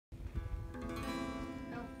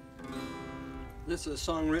This is a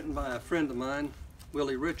song written by a friend of mine, Will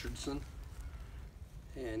Richardson,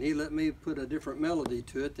 and he let me put a different melody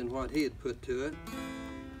to it than what he had put to it.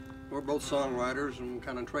 We're both songwriters and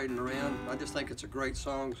kind of trading around. I just think it's a great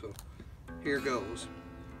song, so here goes.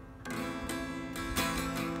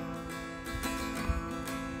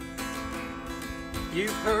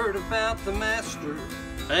 You've heard about the master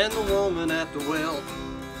and the woman at the well.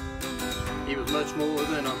 He was much more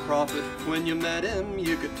than a prophet. When you met him,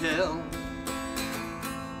 you could tell.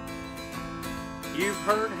 You've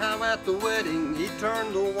heard how at the wedding he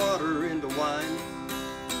turned the water into wine.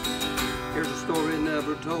 Here's a story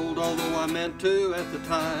never told, although I meant to at the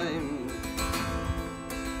time.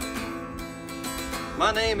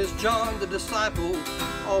 My name is John, the disciple,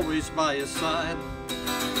 always by his side.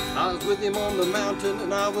 I was with him on the mountain,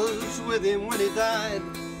 and I was with him when he died.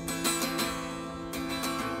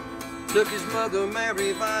 Took his mother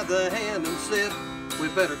Mary by the hand and said, "We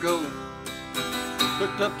better go."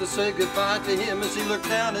 Looked up to say goodbye to him as he looked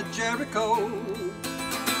down at Jericho.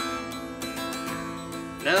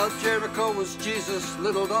 Now Jericho was Jesus'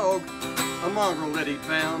 little dog, a mongrel that he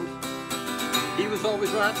found. He was always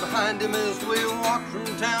right behind him as we walked from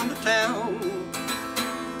town to town.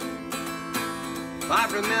 I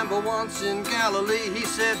remember once in Galilee he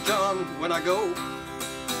said, "John, when I go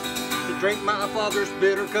to drink my Father's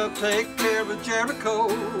bitter cup, take care of Jericho."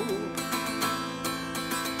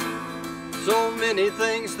 So many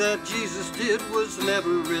things that Jesus did was never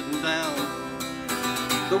written down.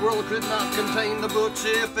 The world could not contain the books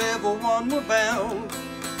if ever one were bound.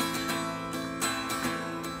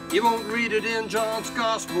 You won't read it in John's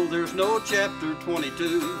Gospel, there's no chapter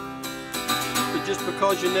 22. But just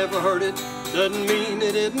because you never heard it doesn't mean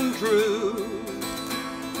it isn't true.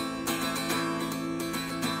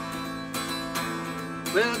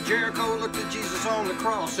 Well, Jericho looked at Jesus on the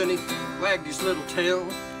cross and he wagged his little tail.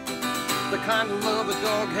 The kind of love a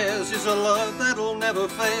dog has is a love that'll never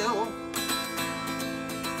fail.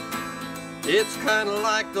 It's kind of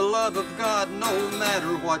like the love of God no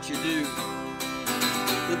matter what you do.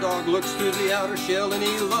 The dog looks through the outer shell and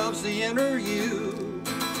he loves the inner you.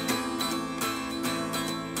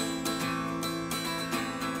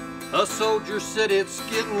 A soldier said, "It's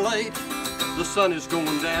getting late, the sun is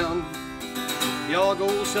going down. Y'all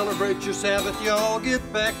go celebrate your Sabbath, y'all get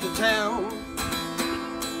back to town."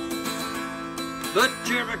 But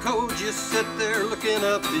Jericho just sat there looking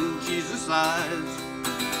up in Jesus' eyes.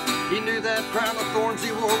 He knew that crown of thorns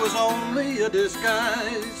he wore was only a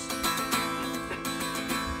disguise.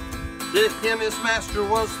 To him his master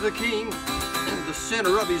was the king, the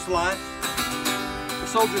center of his life. The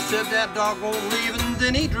soldier said, "That dog won't leave," and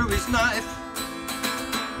then he drew his knife.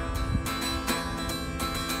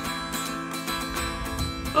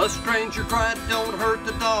 A stranger cried, "Don't hurt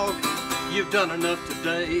the dog, you've done enough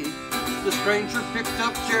today." The stranger picked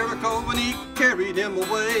up Jericho and he carried him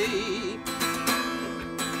away.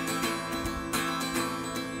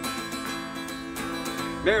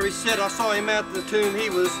 Mary said, "I saw him at the tomb,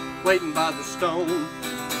 he was waiting by the stone."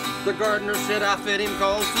 The gardener said, "I fed him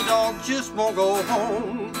 'cause the dog just won't go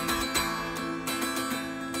home."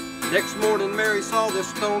 Next morning Mary saw the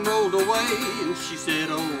stone rolled away and she said,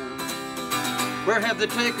 "Oh, where have they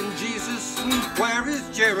taken Jesus and where is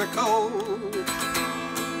Jericho?"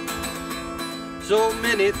 So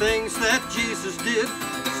many things that Jesus did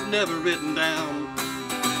is never written down.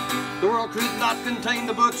 The world could not contain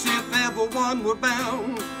the books if ever one were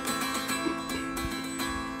bound.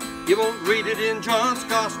 You won't read it in John's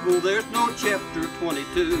Gospel, there's no chapter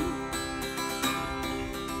 22.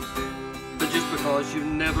 But just because you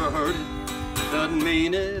never heard it doesn't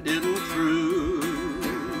mean it isn't true.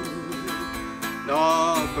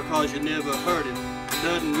 No, because you never heard it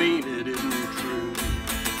doesn't mean it isn't